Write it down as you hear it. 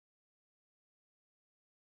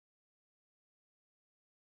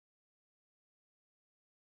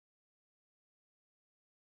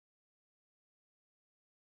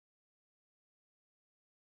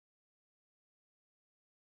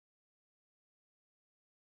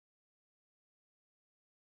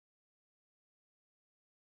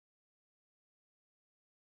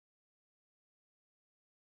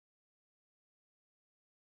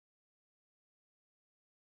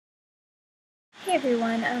Hey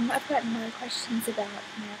everyone, I've gotten a lot of questions about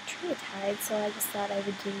my Octreotide, so I just thought I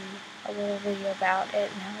would do a little video about it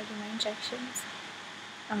and how I do my injections.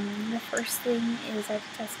 The first thing is I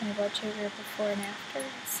have to test my blood sugar before and after,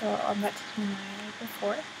 so I'm about to do my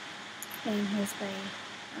before, and here's my,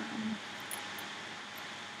 I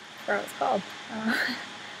forgot what it's called,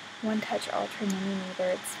 One Touch Ultra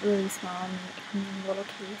Millimeter. It's really small and it comes in a little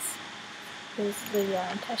case. There's the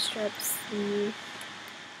test strips, the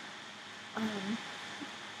I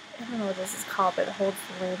don't know what this is called, but it holds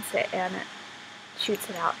the lancet and it shoots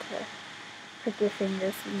it out to prick your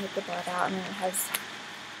fingers so you can get the blood out, and then it has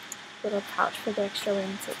a little pouch for the extra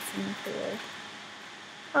lancets and for your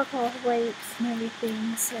alcohol wipes and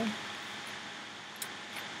everything, so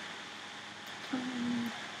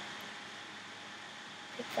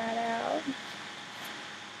take that out.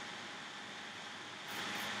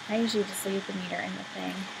 I usually just leave the meter in the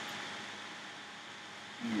thing.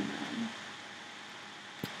 And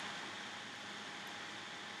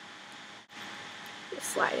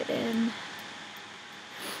just slide it in,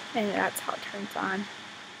 and that's how it turns on. You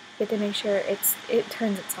have to make sure it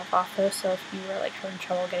turns itself off though, so if you were like having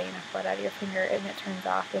trouble getting enough blood out of your finger and it turns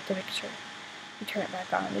off, you have to make sure you turn it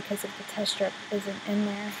back on, because if the test strip isn't in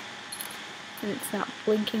there and it's not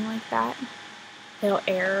blinking like that, it'll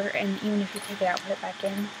error, and even if you take it out and put it back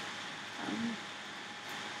in,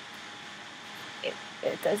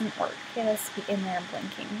 it doesn't work. It has to be in there and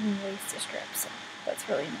blinking and you waste a strip, so that's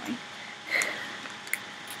really annoying.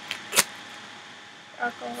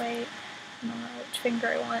 Alcohol wipe. I don't know which finger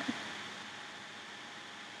I want.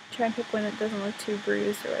 Try and pick one that doesn't look too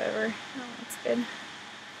bruised or whatever. That looks good.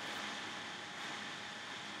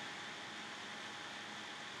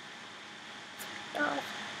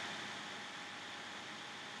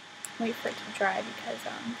 Wait for it to dry because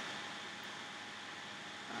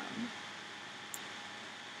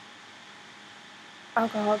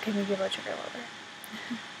alcohol can make your blood sugar lower.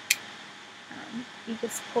 You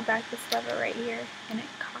just pull back this lever right here and it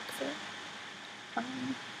cocks it.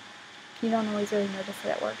 You don't always really notice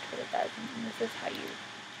that it worked, but it does, and this is how you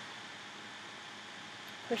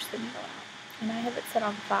push the needle out. And I have it set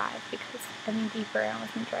on 5 because any deeper I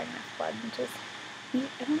wasn't drawing enough blood, and just,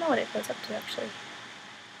 I don't know what it goes up to actually.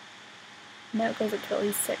 No, it goes up to at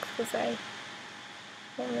least 6 because I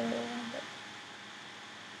go really around it.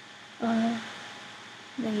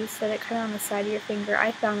 And then you set it kind of on the side of your finger.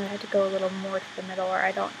 I found that I had to go a little more to the middle, or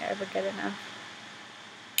I don't ever get enough.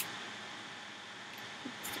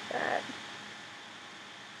 Let's do that.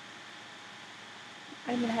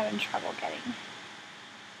 I've been having trouble getting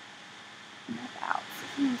enough out, so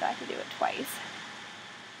sometimes I have to do it twice.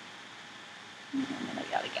 And then I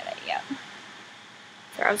gotta get it, yep.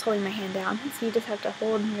 So I was holding my hand down, so you just have to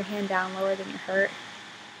hold your hand down lower than your heart,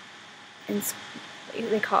 and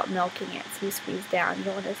they call it milking it, so you squeeze down. You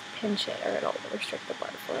don't want to pinch it or it'll restrict the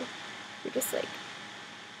blood flow. You're just like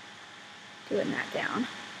doing that down.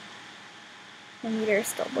 The meter is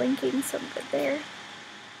still blinking, so I'm good there.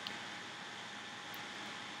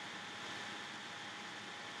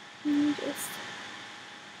 And you just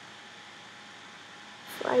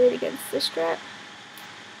slide it against the strap.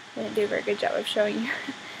 I didn't do a very good job of showing you.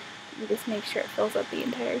 You just make sure it fills up the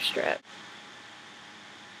entire strip.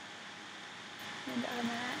 And I'm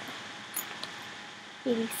at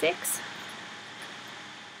 86.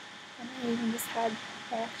 And I even just I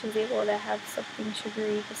actually was able to have something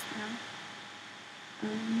sugary just now. So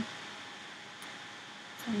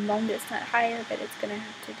I'm bummed it's not higher, but it's going to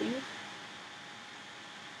have to do.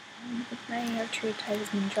 My Octreotide has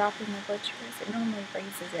been dropping my blood sugars. It normally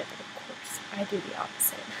raises it, but of course I do the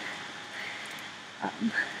opposite.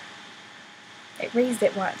 It raised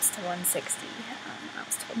it once to 160. I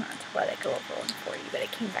was told not to let it go over 140, but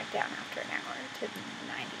it came back down after an hour to the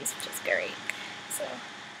 90s, which is great. So,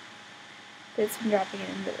 but it's been dropping it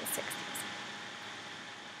into the 60s.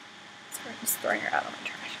 So I'm just throwing her out on the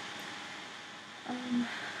trash.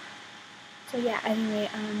 So yeah, anyway,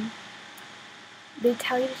 they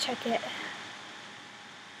tell you to check it.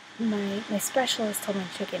 My specialist told me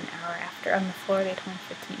to check it an hour after. On the floor they told me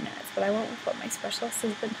 15 minutes, but I went with what my specialist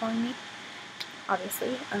has been telling me,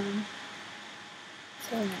 obviously.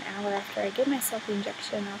 So in an hour after I give myself the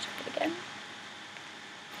injection, I'll check it again.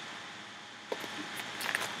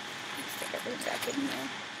 Stick everything back in here.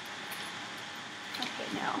 Okay,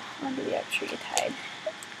 now onto the Octreotide.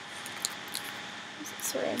 Here's the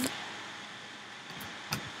syringe.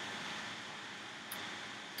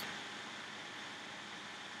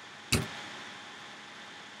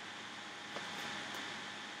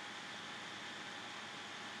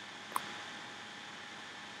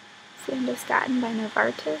 Sandostatin by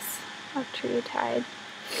Novartis, Octreotide.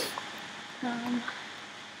 You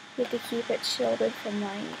have to keep it shielded from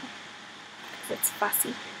light because it's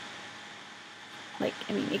fussy. Like,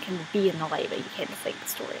 I mean, it can be in the light, but you can't just like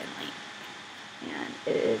store it in light. And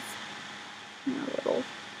it is in a little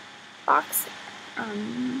box,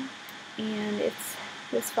 and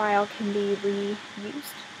this vial can be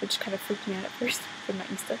reused, which kind of freaked me out at first because I'm not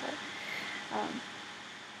used to that.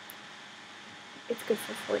 It's good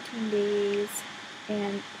for 14 days,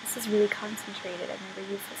 and this is really concentrated. I've never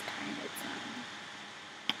used this kind. It's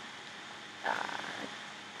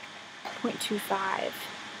 0.25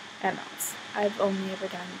 mLs. I've only ever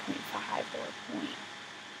done 0.5 or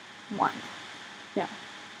 0.1. No,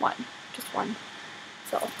 1. Just 1.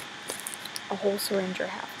 So, a whole syringe or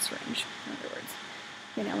half a syringe, in other words.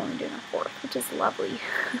 And I'm only doing a fourth, which is lovely.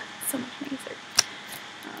 So much nicer.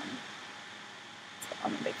 So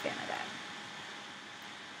I'm a big fan of that.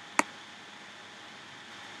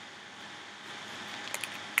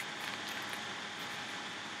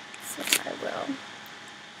 So I will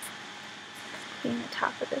clean the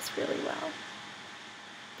top of this really well.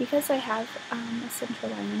 Because I have a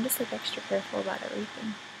central line, I'm just like extra careful about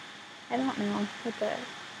everything. I don't know what the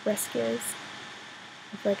risk is.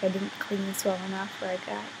 I feel like I didn't clean this well enough, or I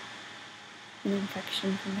got an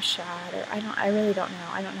infection from a shot, or I really don't know.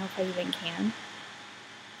 I don't know if I even can.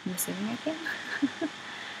 I'm assuming I can.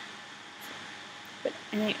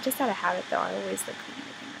 And just out of habit though, I always like clean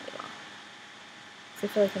everything really well. So I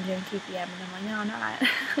feel like I'm doing TPM and I'm like, no, I'm not.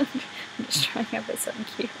 I'm just trying out with something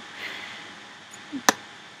cute.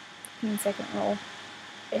 And second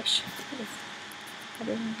roll-ish is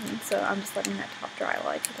everything. So I'm just letting that top dry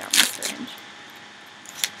while I put down my syringe.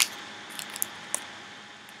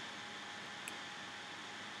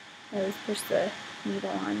 I always push the needle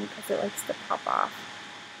on because it likes to pop off,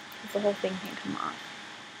 because the whole thing can come off.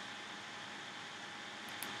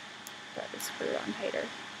 Got to screw it on tighter.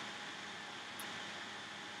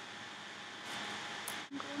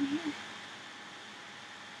 Go in here.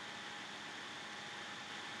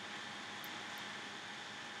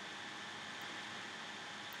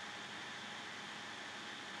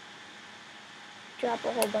 Drop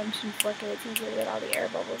a whole bunch and flick it. It's easier to get all the air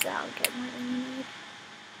bubbles out and get more than you need.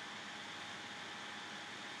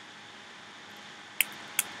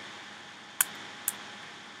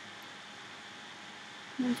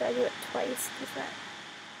 And I do it twice because that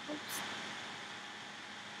helps.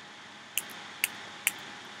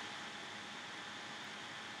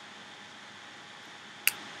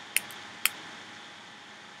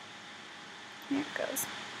 There it goes.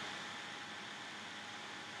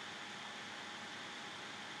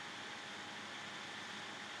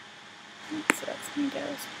 So that's my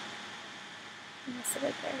dose. I'm going to set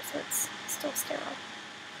it there so it's still sterile.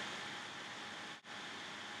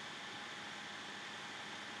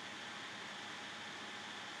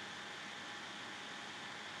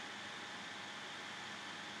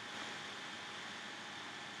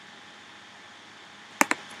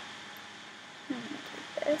 I'm going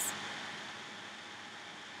to take this.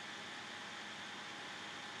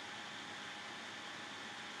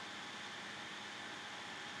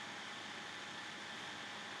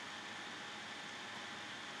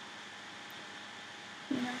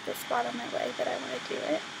 The spot on my leg that I want to do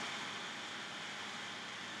it.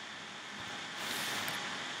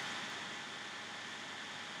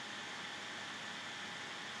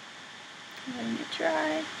 Letting it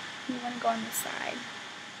dry. You want to go on the side,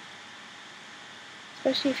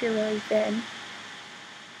 especially if you're really thin,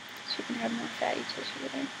 so you can have more fatty tissue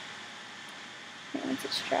there. And once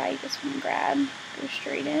it's dry, you just want to grab, go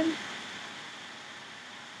straight in.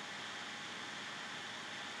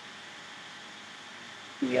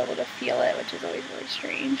 You'll be able to feel it, which is always really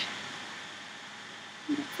strange.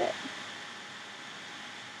 And that's it.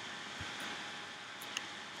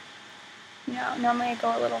 You know, normally I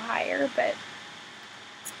go a little higher, but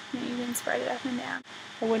you can spread it up and down.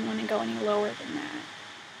 I wouldn't want to go any lower than that.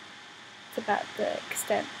 It's about the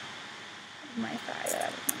extent of my thigh that I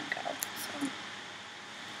would want to go. So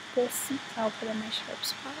this I'll put in my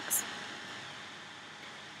sharps box.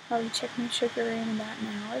 I'll check my sugar in about an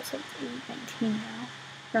hour, so it's 8:19 now.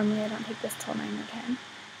 Normally I don't take this till 9 or 10,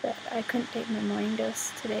 but I couldn't take my morning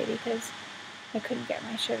dose today because I couldn't get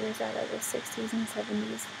my sugars out of the 60s and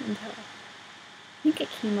 70s until, I think it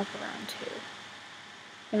came up around 2.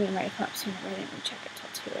 I mean, it might have come up sooner, but I didn't really check it till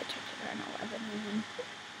 2. I checked it around 11 and then it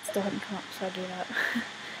still hadn't come up, so I gave up.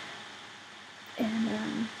 And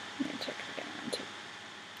I'm going to check it again around 2.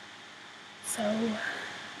 So,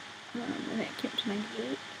 and it came up to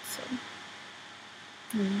 98, so,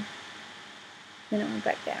 then it went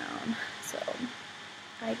back down, so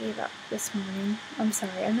I gave up this morning. I'm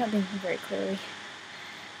sorry, I'm not thinking very clearly.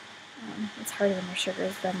 It's harder when your sugar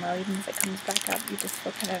has been low. Even if it comes back up, you just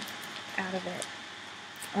feel kind of out of it.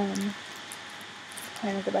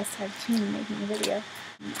 Kind of the best time to me making a video.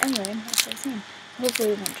 Anyway, as I was saying, hopefully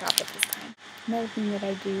it won't drop it this time. Another thing that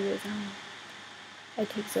I do is I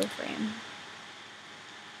take Zofran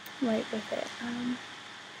right with it.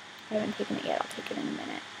 I haven't taken it yet. I'll take it in a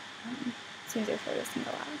minute. As soon as I throw this thing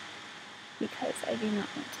out, because I do not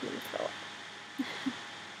want to throw up.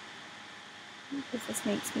 Because this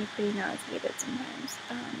makes me pretty nauseated sometimes.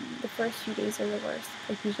 The first few days are the worst,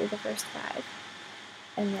 like usually the first 5,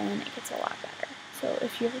 and then it gets a lot better. So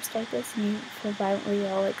if you ever start this and you feel violently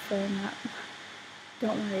ill, like throwing up,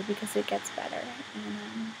 don't worry, because it gets better,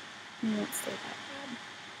 and you won't stay that bad.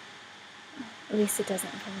 At least it doesn't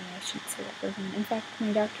for me. I shouldn't say that for everyone. In fact,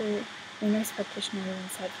 my nurse practitioner even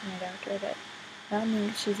said for my doctor that I don't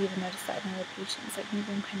think she's even noticed that in other patients. Like,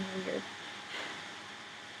 maybe I'm kind of weird.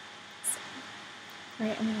 So,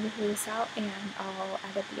 alright, I'm going to throw this out, and I'll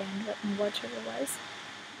add at the end what my blood sugar was.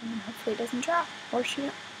 And hopefully it doesn't drop or shoot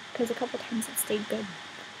up, because a couple times it stayed good.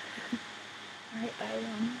 Alright, bye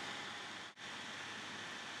everyone.